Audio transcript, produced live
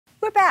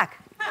we're back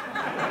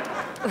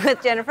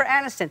with Jennifer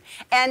Aniston.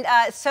 And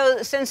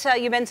so since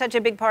you've been such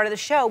a big part of the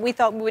show, we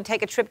thought we would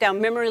take a trip down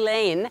memory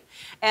lane.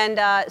 And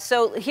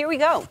so here we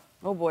go.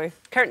 Oh, boy.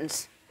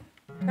 Curtains.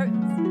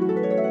 Curtains.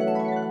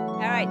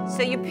 All right,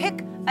 so you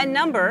pick a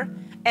number,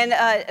 and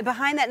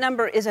behind that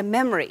number is a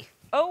memory.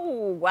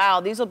 Oh, wow.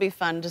 These will be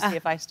fun to see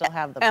if I still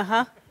have them.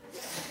 Uh-huh.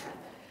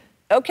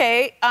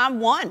 Okay, I'm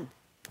 1.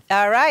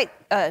 All right.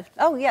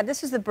 Oh, yeah,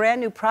 this is the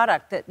brand new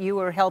product that you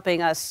were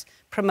helping us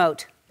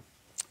promote.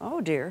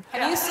 Oh, dear.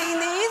 Have you seen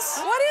these?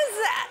 What is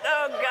that?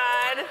 Oh,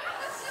 God.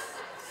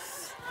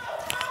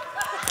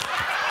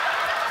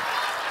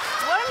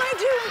 What am I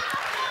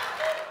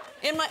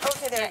doing? In my...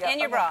 Okay, there you go. In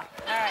your bra.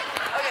 All right.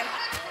 Okay.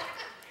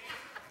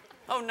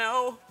 Oh,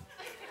 no.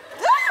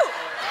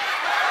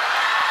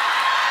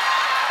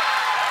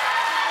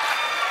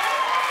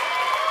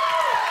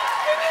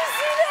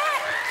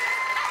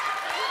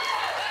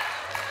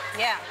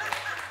 Yeah.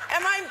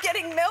 Am I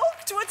getting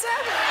milked? What's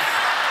happening?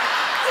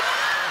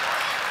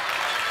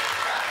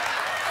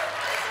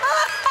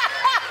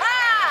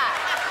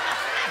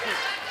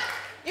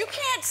 You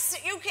can't see.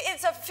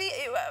 It's a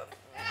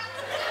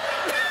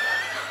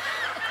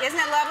Isn't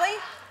it lovely?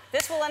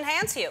 This will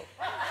enhance you.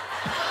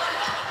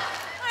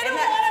 I don't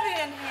want to be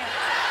enhanced.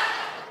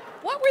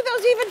 What were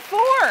those even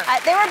for?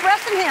 They were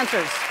breast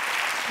enhancers.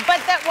 But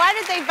why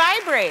did they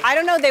vibrate? I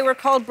don't know. They were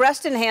called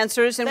breast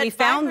enhancers, and That we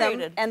found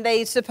vibrated. them, and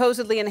they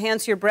supposedly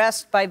enhance your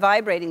breast by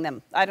vibrating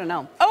them. I don't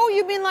know. Oh,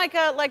 you mean like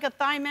a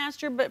thigh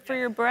master, but for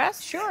your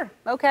breast? Sure.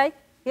 Okay.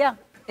 Yeah.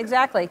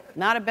 Exactly.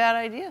 Not a bad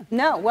idea.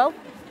 No. Well,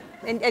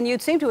 and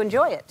you'd seem to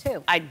enjoy it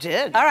too. I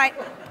did. All right.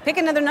 Pick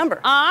another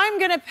number. I'm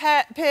gonna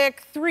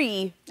pick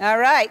 3. All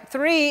right.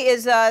 3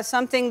 is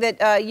something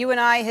that you and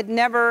I had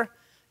never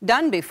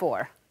done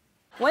before.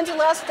 When's the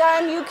last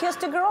time you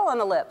kissed a girl on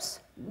the lips?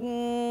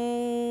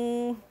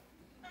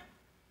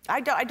 I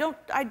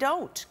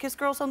don't kiss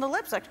girls on the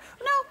lips. Actually,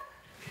 no.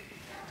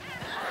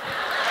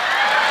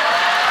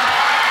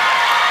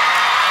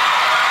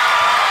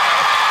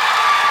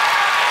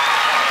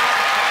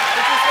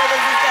 This is where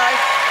this is going.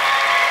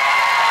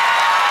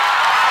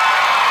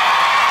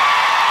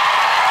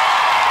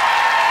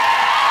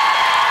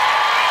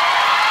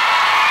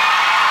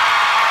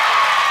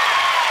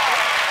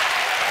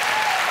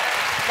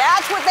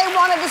 That's what they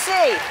wanted to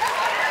see.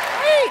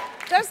 Wait,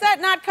 does that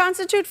not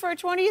constitute for a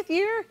 20th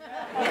year?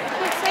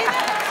 Say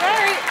that?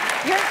 Sorry.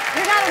 You're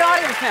not an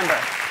audience member.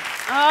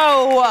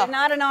 Oh. You're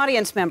not an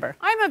audience member.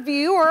 I'm a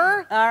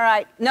viewer. All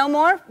right. No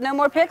more? No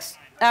more picks?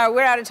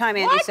 We're out of time,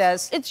 Andy What?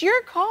 says. It's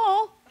your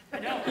call.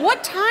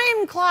 What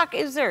time clock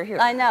is there here?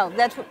 I know.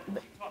 That's what...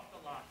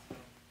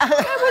 That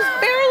was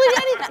barely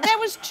anything. That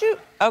was 2.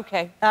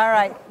 Okay. All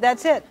right.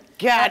 That's it.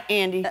 God,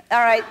 Andy.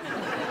 All right.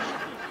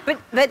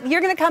 But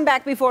you're going to come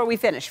back before we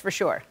finish, for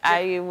sure.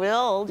 I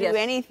will do Yes.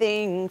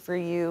 anything for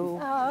you.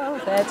 Oh,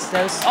 that's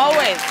so sweet.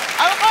 Always.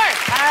 Of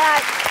course. All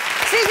right.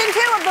 Season 2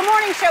 of The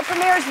Morning Show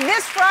premieres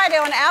this Friday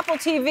on Apple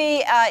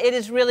TV. It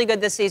is really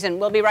good this season.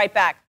 We'll be right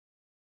back.